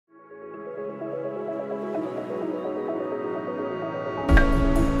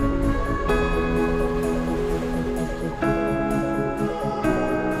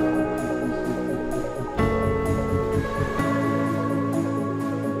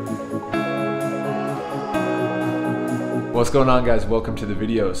What's going on, guys? Welcome to the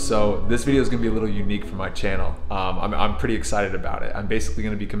video. So this video is going to be a little unique for my channel. I'm pretty excited about it. I'm basically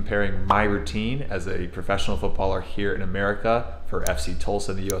going to be comparing my routine as a professional footballer here in America for FC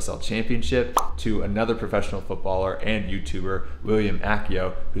Tulsa in the USL Championship to another professional footballer and YouTuber, William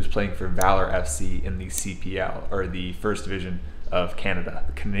Accio, who's playing for Valor FC in the CPL, or the First Division of Canada,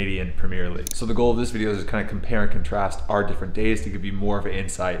 the Canadian Premier League. So the goal of this video is to kind of compare and contrast our different days to give you more of an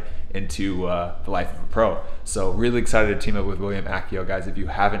insight into the life of a pro. So really excited to team up with William Accio, guys. If you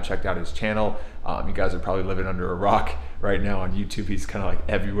haven't checked out his channel, you guys are probably living under a rock right now on YouTube. He's kind of like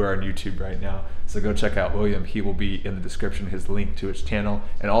everywhere on YouTube right now. So go check out William. He will be in the description, his link to his channel.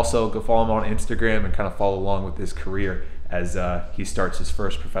 And also go follow him on Instagram and kind of follow along with his career as he starts his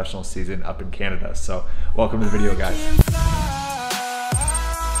first professional season up in Canada. So welcome to the video, guys.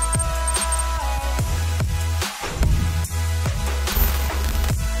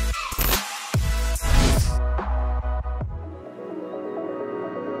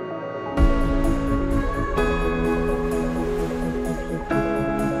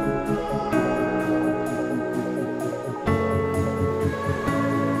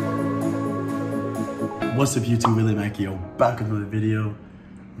 What's up, YouTube? William Accio back with another video.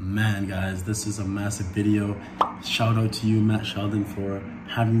 Man, guys, this is a massive video. Shout out to you, Matt Sheldon, for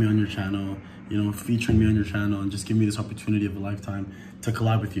having me on your channel, you know, featuring me on your channel and just giving me this opportunity of a lifetime to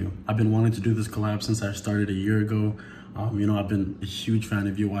collab with you. I've been wanting to do this collab since I started a year ago. You know, I've been a huge fan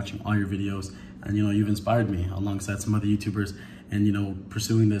of you, watching all your videos, and you know, you've inspired me alongside some other YouTubers and, you know,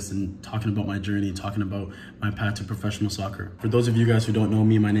 pursuing this and talking about my journey, talking about my path to professional soccer. For those of you guys who don't know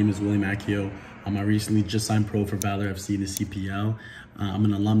me, my name is William Accio. I recently just signed pro for Valor FC in the CPL. I'm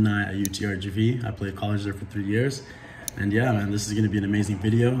an alumni at UTRGV. I played college there for 3 years. And yeah, man, this is gonna be an amazing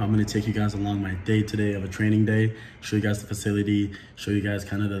video. I'm gonna take you guys along my day today of a training day, show you guys the facility, show you guys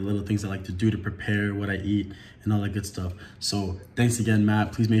kind of the little things I like to do to prepare, what I eat, and all that good stuff. So thanks again,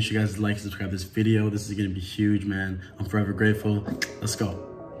 Matt. Please make sure you guys like and subscribe to this video. This is gonna be huge, man. I'm forever grateful. Let's go.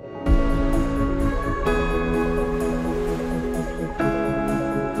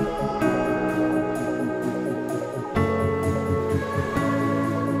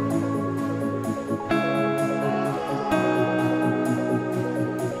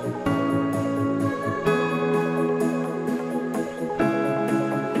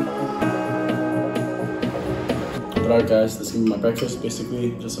 Alright, guys, this is gonna be my breakfast.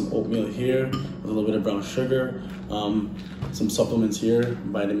 Basically just some oatmeal here with a little bit of brown sugar, some supplements here,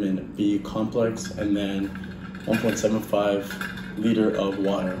 vitamin B complex, and then 1.75 liter of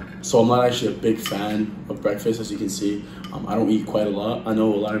water. So I'm not actually a big fan of breakfast, as you can see. I don't eat quite a lot. I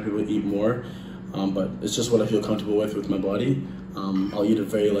know a lot of people eat more, but it's just what I feel comfortable with my body. I'll eat a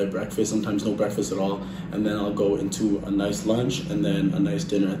very light breakfast, sometimes no breakfast at all, and then I'll go into a nice lunch and then a nice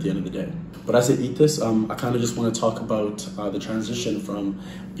dinner at the end of the day. But as I eat this, I kind of just want to talk about the transition from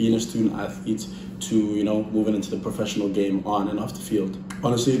being a student athlete to, you know, moving into the professional game on and off the field.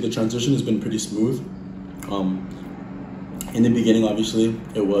 Honestly, the transition has been pretty smooth. In the beginning, obviously,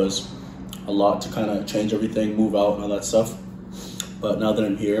 it was a lot to kind of change everything, move out and all that stuff. But now that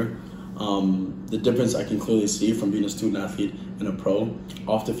I'm here, the difference I can clearly see from being a student athlete and a pro,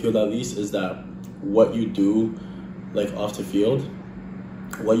 off the field at least, is that what you do, like off the field,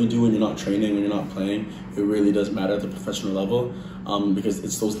 what you do when you're not training, when you're not playing, it really does matter at the professional level, because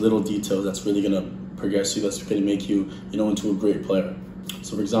it's those little details that's really gonna progress you, that's gonna make you, you know, into a great player.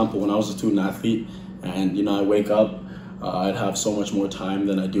 So for example, when I was a student athlete and, you know, I wake up, I'd have so much more time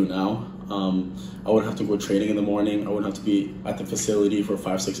than I do now. I wouldn't have to go training in the morning. I wouldn't have to be at the facility for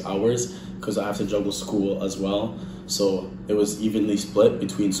 5-6 hours because I have to juggle school as well. So it was evenly split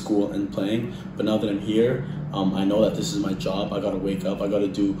between school and playing. But now that I'm here, I know that this is my job. I gotta wake up. I gotta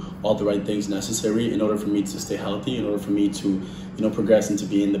do all the right things necessary in order for me to stay healthy, in order for me to, you know, progress into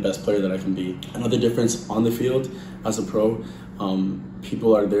being the best player that I can be. Another difference on the field as a pro,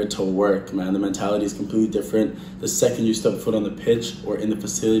 people are there to work, man. The mentality is completely different. The second you step foot on the pitch or in the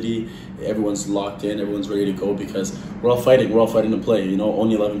facility, everyone's locked in, everyone's ready to go because we're all fighting to play. You know,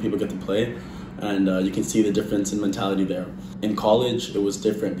 only 11 people get to play, and you can see the difference in mentality there. In college, it was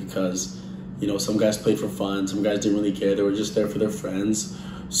different because, you know, some guys played for fun, some guys didn't really care. They were just there for their friends,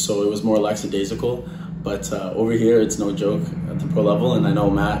 so it was more lackadaisical. But over here, it's no joke at the pro level, and I know,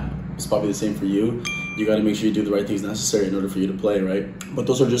 Matt, it's probably the same for you. You got to make sure you do the right things necessary in order for you to play, right? But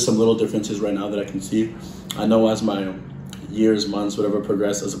those are just some little differences right now that I can see. I know as my years, months, whatever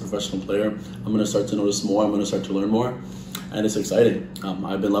progress as a professional player, I'm going to start to notice more. I'm going to start to learn more, and it's exciting.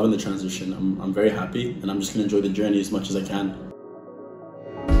 I've been loving the transition. I'm very happy, and I'm just going to enjoy the journey as much as I can.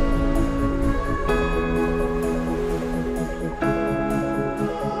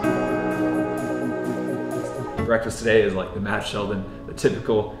 breakfast today is like the Matt Sheldon, the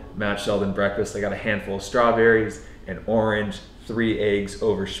typical Matt Sheldon breakfast. I got a handful of strawberries, an orange, 3 eggs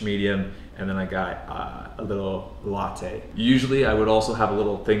over medium, and then I got a little latte. Usually I would also have a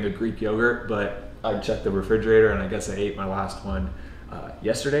little thing of Greek yogurt, but I checked the refrigerator and I guess I ate my last one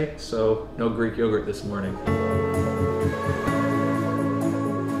yesterday, so no Greek yogurt this morning.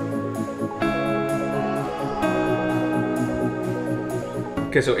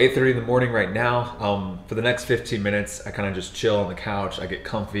 Okay, so 8:30 in the morning right now. For the next 15 minutes, I kind of just chill on the couch. I get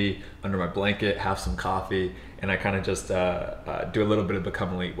comfy under my blanket, have some coffee, and I kind of just do a little bit of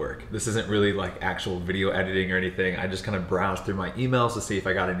Become Elite work. This isn't really like actual video editing or anything. I just kind of browse through my emails to see if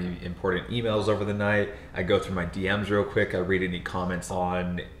I got any important emails over the night. I go through my DMs real quick. I read any comments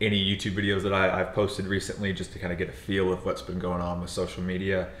on any YouTube videos that I've posted recently, just to kind of get a feel of what's been going on with social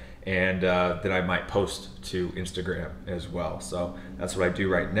media, and that I might post to Instagram as well. So that's what I do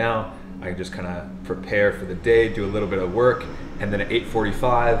right now. I just kind of prepare for the day, do a little bit of work, and then at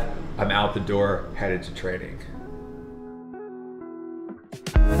 8:45, I'm out the door, headed to training.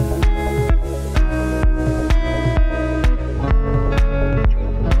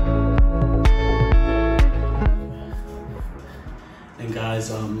 And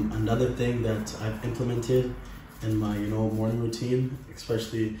guys, another thing that I've implemented in my morning routine,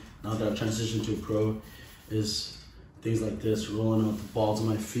 especially now that I've transitioned to a pro, is things like this: rolling out the balls of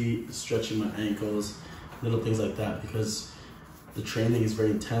my feet, stretching my ankles, little things like that, because the training is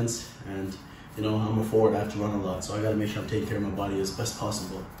very intense, and I'm a forward, I have to run a lot, so I gotta make sure I'm taking care of my body as best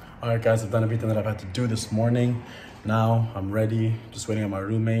possible. All right guys, I've done everything that I've had to do this morning. Now I'm ready, just waiting on my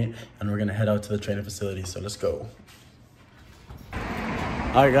roommate, and we're gonna head out to the training facility, so let's go.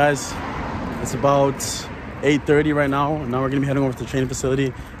 All right guys, it's about 8:30 right now. Now we're gonna be heading over to the training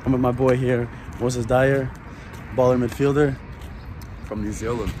facility. I'm with my boy here, Moses Dyer, baller midfielder. From New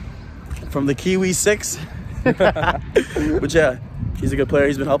Zealand. From the Kiwi 6. But yeah, he's a good player.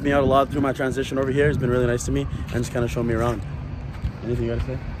 He's been helping me out a lot through my transition over here. He's been really nice to me and just kind of showing me around. Anything you gotta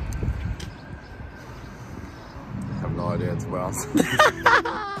say? I have no idea, to be honest.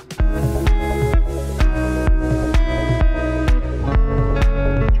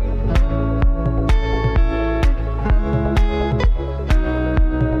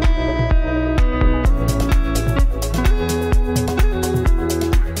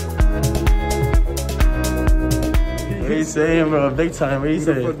 What are you saying, bro? Big time. What are you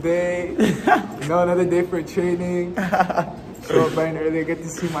saying? Beautiful day. Another day for training. Show up bright and early. Get to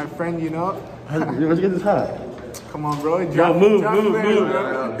see my friend, Let's get this hat. Come on, bro. Move.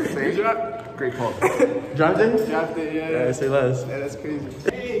 Great call. Dropped it? Dropped it, Yeah, say less. Yeah, that's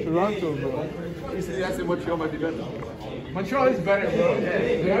crazy. Toronto, bro. You said that's in Montreal might be better. Montreal is better, bro.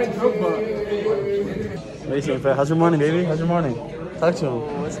 Yeah, I joke, but... What are you saying, Fat? How's your morning, baby? How's your morning? Talk to him.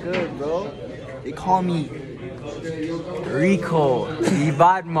 Oh, what's good, bro? They call me Rico, the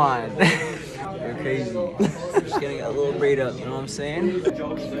bad man. You're crazy. Just getting a little braid up, you know what I'm saying?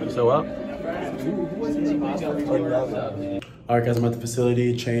 So what? Alright guys, I'm at the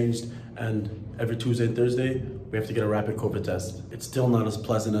facility, changed, and every Tuesday and Thursday, we have to get a rapid COVID test. It's still not as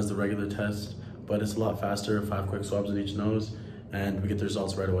pleasant as the regular test, but it's a lot faster, 5 quick swabs in each nose, and we get the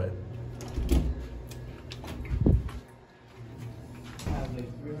results right away.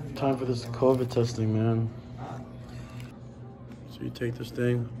 Time for this COVID testing, man. So you take this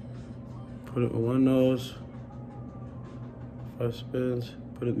thing, put it in one nose, 5 spins,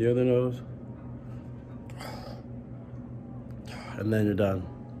 put it in the other nose, and then you're done.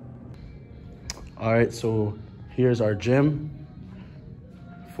 All right, so here's our gym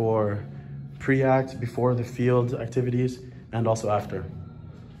for pre-act, before the field activities, and also after.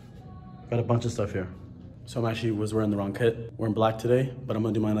 Got a bunch of stuff here. So I was wearing the wrong kit. We're in black today, but I'm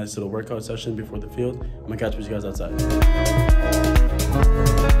gonna do my nice little workout session before the field. I'm gonna catch you guys outside.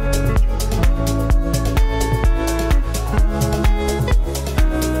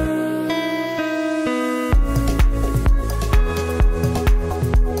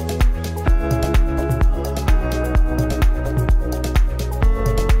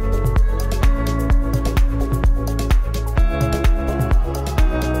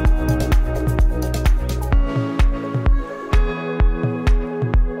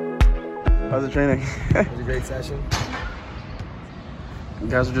 How's the training? It was a great session. You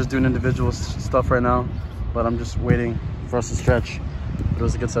guys are just doing individual stuff right now, but I'm just waiting for us to stretch. It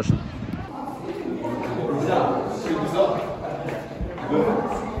was a good session.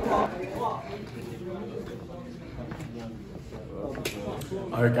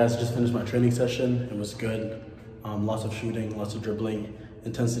 All right, guys, I just finished my training session. It was good. Lots of shooting, lots of dribbling.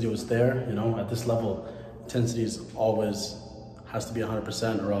 Intensity was there, at this level. Intensity is always has to be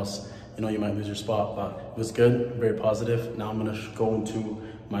 100%, or else, you know, you might lose your spot. But it was good, very positive. Now I'm gonna go into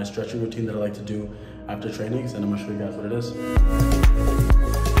my stretching routine that I like to do after trainings, and I'm gonna show you guys what it is.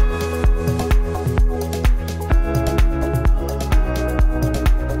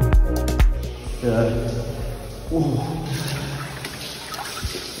 Yeah. Ooh.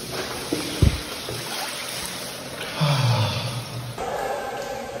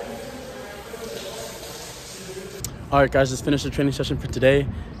 All right, guys, just finished the training session for today.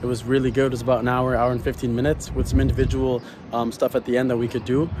 It was really good. It was about an hour and 15 minutes with some individual stuff at the end that we could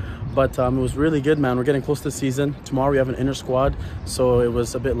do. But it was really good, man. We're getting close to the season. Tomorrow we have an inner squad, so it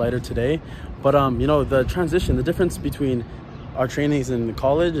was a bit lighter today. But, you know, the transition, the difference between our trainings in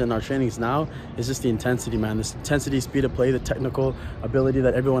college and our trainings now is just the intensity, man. This intensity, speed of play, the technical ability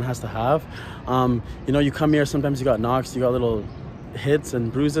that everyone has to have. You know, you come here, sometimes you got knocks, you got little hits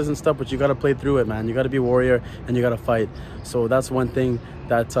and bruises and stuff, but you got to play through it, man. You got to be a warrior and you got to fight. So that's one thing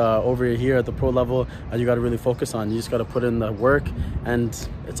that over here at the pro level you got to really focus on. You just got to put in the work, and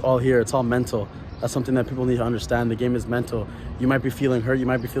it's all here. It's all mental. That's something that people need to understand. The game is mental. You might be feeling hurt, you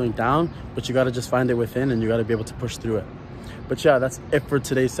might be feeling down, but you got to just find it within, and you got to be able to push through it. But yeah, that's it for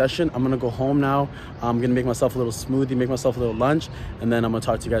today's session. I'm gonna go home now. I'm gonna make myself a little smoothie, make myself a little lunch, and then I'm gonna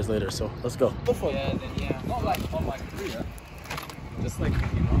talk to you guys later. So let's go. Yeah, yeah. Not like on my career. Just like,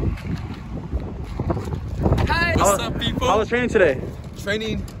 you know. Hi, what's up, people? How was training today?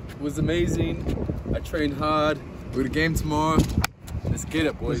 Training was amazing. I trained hard. We're at a game tomorrow. Let's get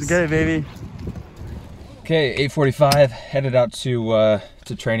it, boys. Let's get it, baby. Okay, 8:45, headed out to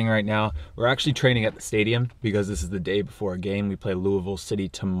training right now. We're actually training at the stadium because this is the day before a game. We play Louisville City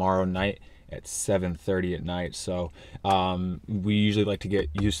tomorrow night at 7:30 at night. So we usually like to get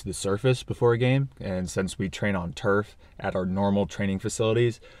used to the surface before a game, and since we train on turf at our normal training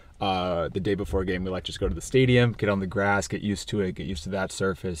facilities, the day before a game we like to just go to the stadium, get on the grass, get used to it, get used to that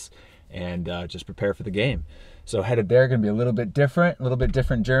surface, and just prepare for the game. So headed there, gonna be a little bit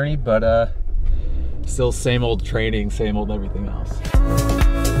different journey, but still same old training, same old everything else.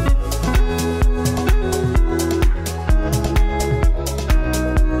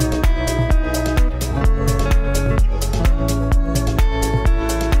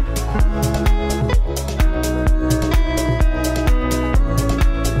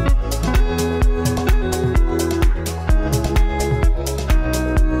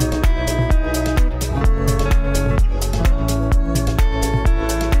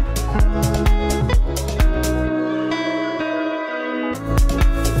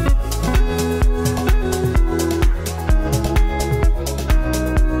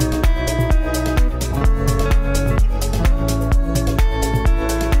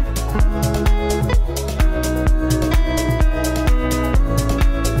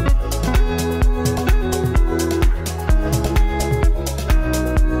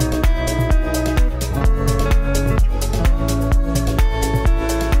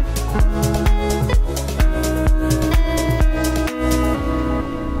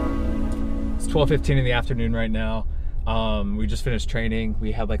 It's 12:15 in the afternoon right now. We just finished training.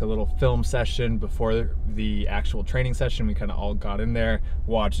 We had like a little film session before the actual training session. We kind of all got in there,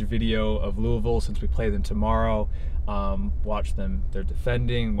 watched video of Louisville since we play them tomorrow. Watched them, their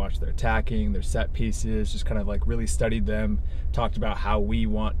defending, watched their attacking, their set pieces, just kind of like really studied them, talked about how we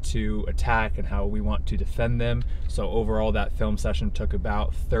want to attack and how we want to defend them. So overall that film session took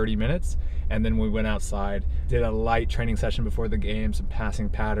about 30 minutes. And then we went outside, did a light training session before the game, some passing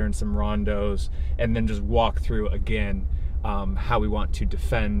patterns, some rondos, and then just walk through again how we want to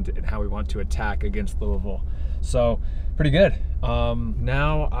defend and how we want to attack against Louisville. So pretty good.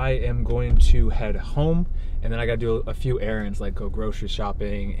 Now I am going to head home, and then I gotta do a few errands, like go grocery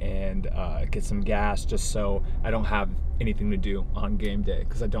shopping and get some gas, just so I don't have anything to do on game day,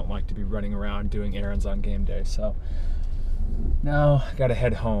 because I don't like to be running around doing errands on game day. So now I gotta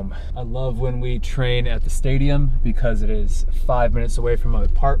head home. I love when we train at the stadium because it is 5 minutes away from my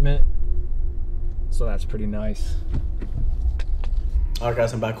apartment, so that's pretty nice. All right,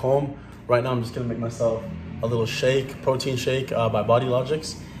 guys, I'm back home. Right now I'm just gonna make myself a little shake, protein shake by Body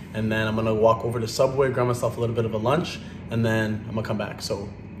Logics, and then I'm gonna walk over to Subway, grab myself a little bit of a lunch, and then I'm gonna come back. So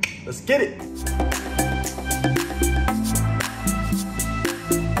let's get it.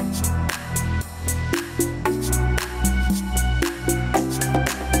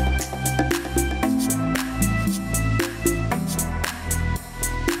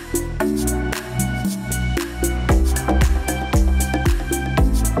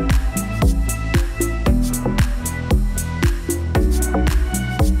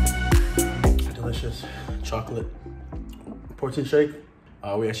 Chocolate protein shake.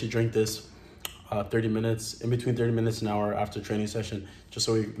 We actually drink this 30 minutes, in between 30 minutes and an hour after training session, just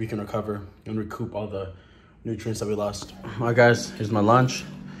so we can recover and recoup all the nutrients that we lost. All right, guys, here's my lunch.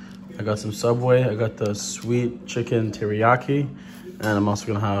 I got some Subway. I got the sweet chicken teriyaki, and I'm also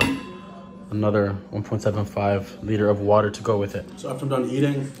gonna have another 1.75 liter of water to go with it. So after I'm done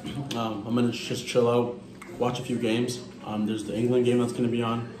eating, I'm gonna just chill out, watch a few games. There's the England game that's gonna be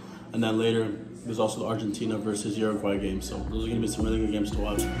on, and then later there's also the Argentina versus Uruguay game. So those are gonna be some really good games to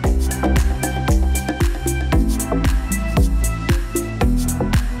watch.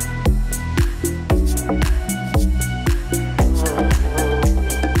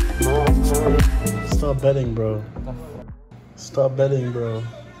 Stop betting, bro. Stop betting, bro.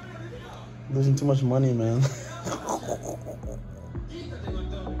 Losing too much money, man.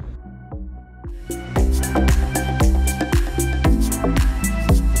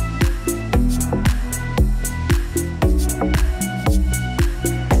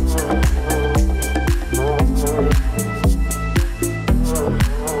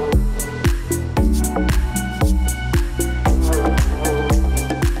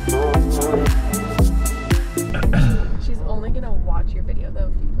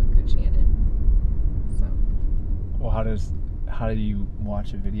 How do you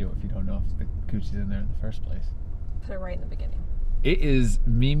watch a video if you don't know if the Gucci's in there in the first place? Put it right in the beginning. It is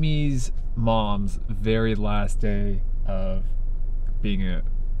Mimi's mom's very last day of being a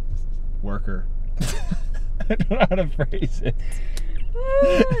worker. I don't know how to phrase it.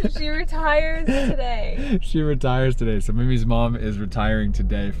 She retires today. She retires today. So Mimi's mom is retiring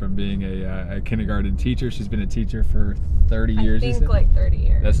today from being a kindergarten teacher. She's been a teacher for 30 years. I think like 30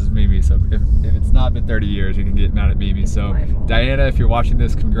 years. This is Mimi. So if it's not been 30 years, you can get mad at Mimi. So Diana, if you're watching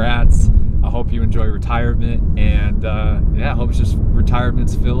this, congrats. I hope you enjoy retirement. And yeah, I hope it's just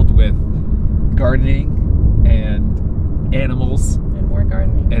retirement's filled with gardening and animals. And more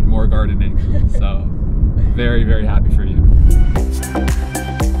gardening. And more gardening. So very, very happy for you.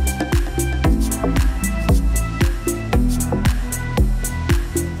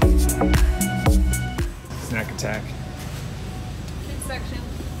 Snack attack. Kids section.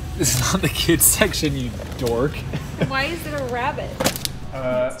 This is not the kids section, you dork. Why is it a rabbit?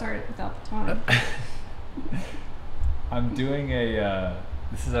 Start without the time. I'm doing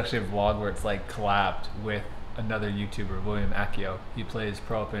this is actually a vlog where it's like collabed with another YouTuber, William Accio. He plays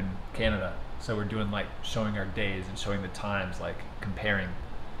pro up in Canada. So we're doing like showing our days and showing the times, like comparing.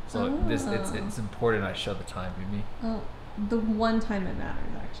 So it's important I show the time, Mimi. Oh, the one time it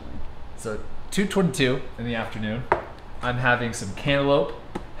matters actually. So 2:22 in the afternoon. I'm having some cantaloupe,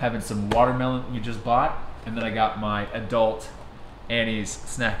 having some watermelon we just bought, and then I got my adult Annie's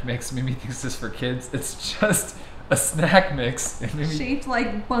snack mix. Mimi thinks this is for kids. It's just a snack mix. And Mimi, shaped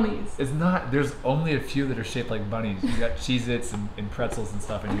like bunnies. It's not. There's only a few that are shaped like bunnies. You got Cheez-Its and pretzels and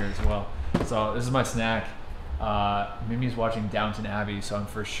stuff in here as well. So this is my snack. Mimi's watching Downton Abbey, so I'm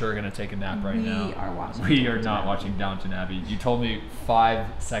for sure gonna take a nap right now. We are watching. We are not watching Downton Abbey. You told me 5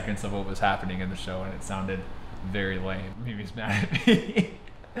 seconds of what was happening in the show, and it sounded very lame. Mimi's mad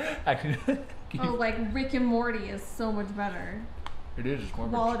at me. Oh, like Rick and Morty is so much better. It is. It's more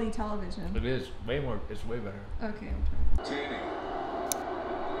quality television. It is way more. It's way better. Okay.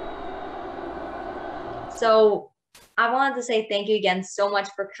 So I wanted to say thank you again so much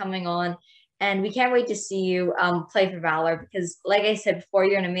for coming on, and we can't wait to see you play for Valor, because like I said before,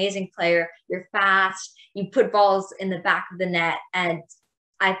 you're an amazing player. You're fast. You put balls in the back of the net, and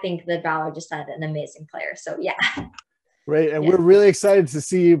I think that Valor just had an amazing player. So yeah. Great, and we're really excited to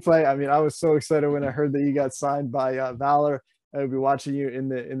see you play. I mean, I was so excited when I heard that you got signed by Valor. I'll be watching you in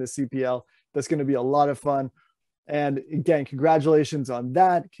the CPL. That's going to be a lot of fun. And again, congratulations on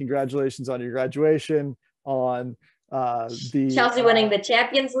that. Congratulations on your graduation, on the Chelsea winning the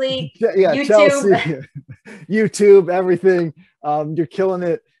Champions League. Yeah, YouTube. Chelsea, YouTube, everything. You're killing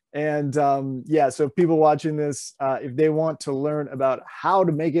it. And yeah, so if people watching this, if they want to learn about how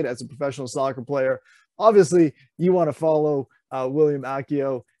to make it as a professional soccer player, obviously you want to follow William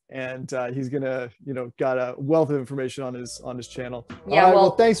Accio. And he's gonna, got a wealth of information on his channel. Yeah. All right,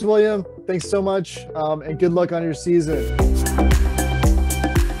 well, thanks, William. Thanks so much, and good luck on your season.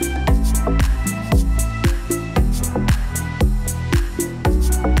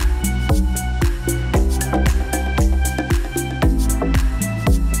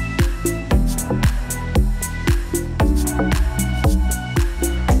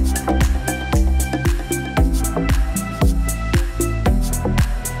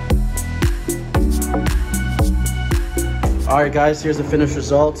 All right, guys, here's the finished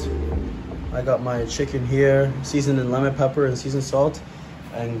result. I got my chicken here, seasoned in lemon pepper and seasoned salt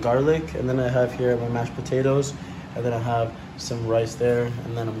and garlic. And then I have here my mashed potatoes. And then I have some rice there.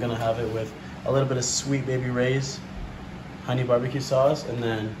 And then I'm gonna have it with a little bit of Sweet Baby Ray's honey barbecue sauce, and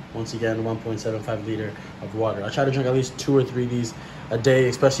then once again 1.75 liter of water. I try to drink at least 2 or 3 of these a day,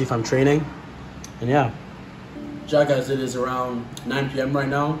 especially if I'm training. And yeah. Yeah, guys, it is around 9 p.m. right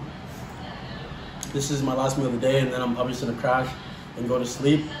now. This is my last meal of the day, and then I'm probably just gonna crash and go to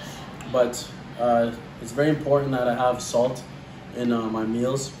sleep. But it's very important that I have salt in my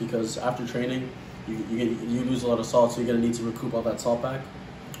meals, because after training, you lose a lot of salt, so you're gonna need to recoup all that salt back.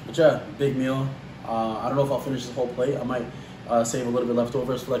 But yeah, big meal. I don't know if I'll finish the whole plate. I might save a little bit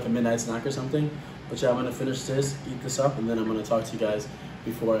leftovers for like a midnight snack or something. But yeah, I'm gonna finish this, eat this up, and then I'm gonna talk to you guys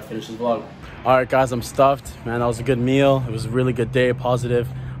before I finish this vlog. All right, guys, I'm stuffed. Man, that was a good meal. It was a really good day, positive.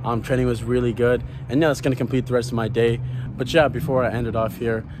 Training was really good. And yeah, it's gonna complete the rest of my day. But yeah, before I end it off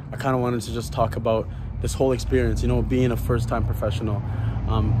here, I kind of wanted to just talk about this whole experience, you know, being a first-time professional.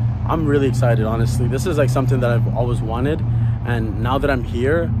 I'm really excited, honestly. This is like something that I've always wanted. And now that I'm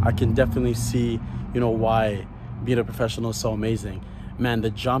here, I can definitely see, you know, why being a professional is so amazing. Man, the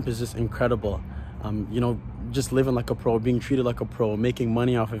jump is just incredible. You know, just living like a pro, being treated like a pro, making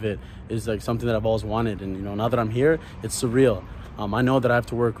money off of it is like something that I've always wanted. And, you know, now that I'm here, it's surreal. I know that I have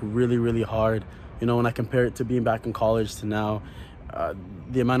to work really, really hard. You know, when I compare it to being back in college to now,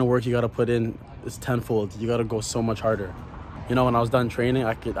 the amount of work you got to put in is tenfold. You got to go so much harder. You know, when I was done training,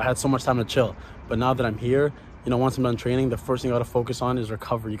 I had so much time to chill. But now that I'm here, you know, once I'm done training, the first thing you got to focus on is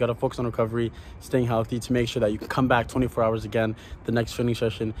recovery. You got to focus on recovery, staying healthy, to make sure that you can come back 24 hours again, the next training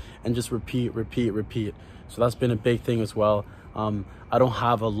session, and just repeat. So that's been a big thing as well. I don't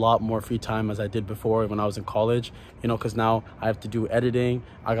have a lot more free time as I did before when I was in college, you know, because now I have to do editing.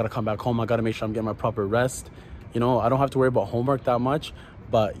 I got to come back home. I got to make sure I'm getting my proper rest. You know, I don't have to worry about homework that much,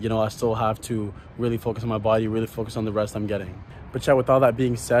 but, you know, I still have to really focus on my body, really focus on the rest I'm getting. But yeah, with all that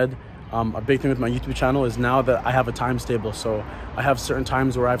being said, a big thing with my YouTube channel is now that I have a times table. So I have certain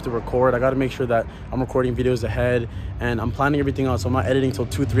times where I have to record. I got to make sure that I'm recording videos ahead, and I'm planning everything out. So I'm not editing till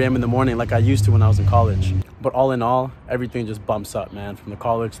 2, 3 a.m. in the morning like I used to when I was in college. But all in all, everything just bumps up, man. From the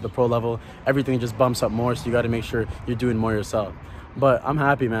college to the pro level, everything just bumps up more. So you got to make sure you're doing more yourself. But I'm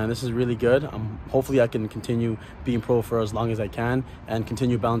happy, man. This is really good. Hopefully I can continue being pro for as long as I can and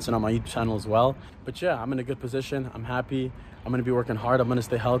continue balancing on my YouTube channel as well. But yeah, I'm in a good position. I'm happy. I'm going to be working hard. I'm going to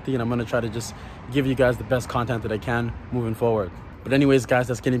stay healthy, and I'm going to try to just give you guys the best content that I can moving forward. But anyways, guys,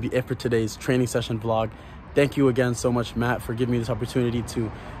 that's going to be it for today's training session vlog. Thank you again so much, Matt, for giving me this opportunity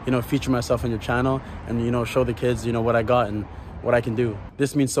to, you know, feature myself on your channel and, you know, show the kids, you know, what I got and what I can do.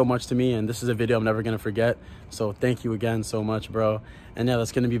 This means so much to me, and this is a video I'm never going to forget. So thank you again so much, bro. And yeah,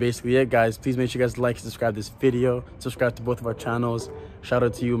 that's going to be basically it, guys. Please make sure you guys like and subscribe to this video. Subscribe to both of our channels. Shout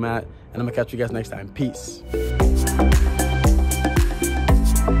out to you, Matt. And I'm going to catch you guys next time. Peace.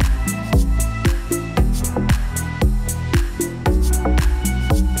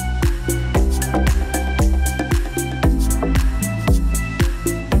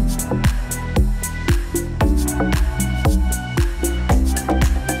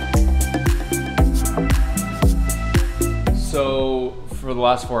 So for the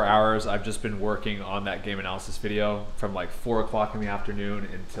last 4 hours, I've just been working on that game analysis video from like 4 o'clock in the afternoon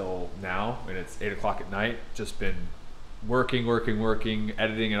until now, and it's 8 o'clock at night. Just been working,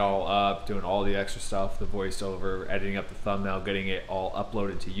 editing it all up, doing all the extra stuff, the voiceover, editing up the thumbnail, getting it all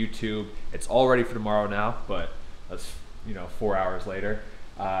uploaded to YouTube. It's all ready for tomorrow now, but that's, you know, 4 hours later.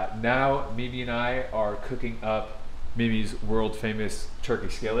 Now Mimi and I are cooking up Mimi's world famous turkey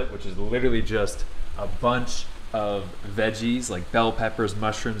skillet, which is literally just a bunch of veggies like bell peppers,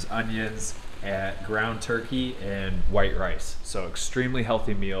 mushrooms, onions, and ground turkey and white rice. So extremely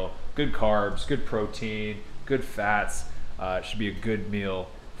healthy meal, good carbs, good protein, good fats. It should be a good meal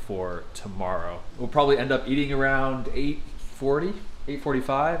for tomorrow. We'll probably end up eating around 8:40,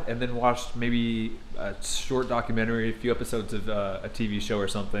 8:45, and then watch maybe a short documentary, a few episodes of a TV show or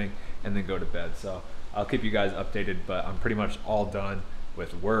something, and then go to bed. So I'll keep you guys updated, but I'm pretty much all done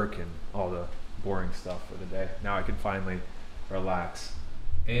with work and all the boring stuff for the day. Now I can finally relax.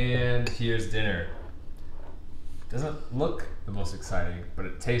 And here's dinner. Doesn't look the most exciting, but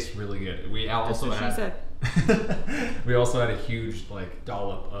it tastes really good. We also had we also had a huge like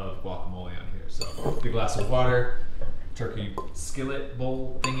dollop of guacamole on here. So big glass of water, turkey skillet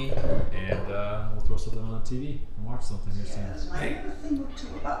bowl thingy, and we'll throw something on the TV and watch something here soon. Yes, I know a thing or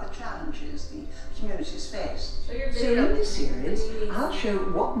two about the challenges the communities face. Show your So video. in this series, I'll show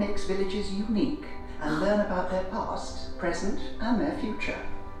what makes villages unique and learn about their past, present, and their future.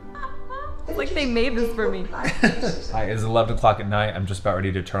 It's like they made this for me. Hi, it's 11 o'clock at night. I'm just about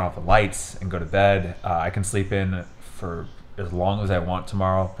ready to turn off the lights and go to bed. I can sleep in for as long as I want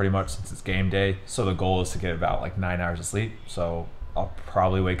tomorrow, pretty much, since it's game day. So the goal is to get about like 9 hours of sleep. So I'll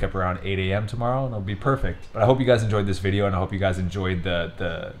probably wake up around 8 a.m. tomorrow and it'll be perfect. But I hope you guys enjoyed this video, and I hope you guys enjoyed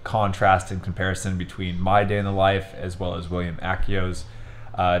the contrast and comparison between my day in the life as well as William Akio's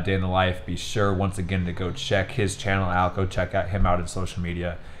day in the life. Be sure once again to go check his channel out, go check him out on social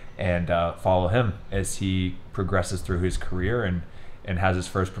media, and follow him as he progresses through his career and has his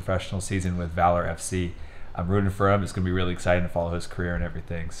first professional season with Valor FC. I'm rooting for him. It's going to be really exciting to follow his career and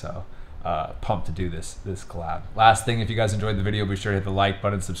everything. So pumped to do this collab. Last thing, if you guys enjoyed the video, be sure to hit the like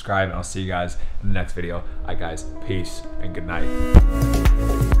button, subscribe, and I'll see you guys in the next video. All right, guys, peace and good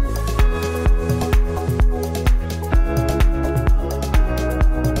night.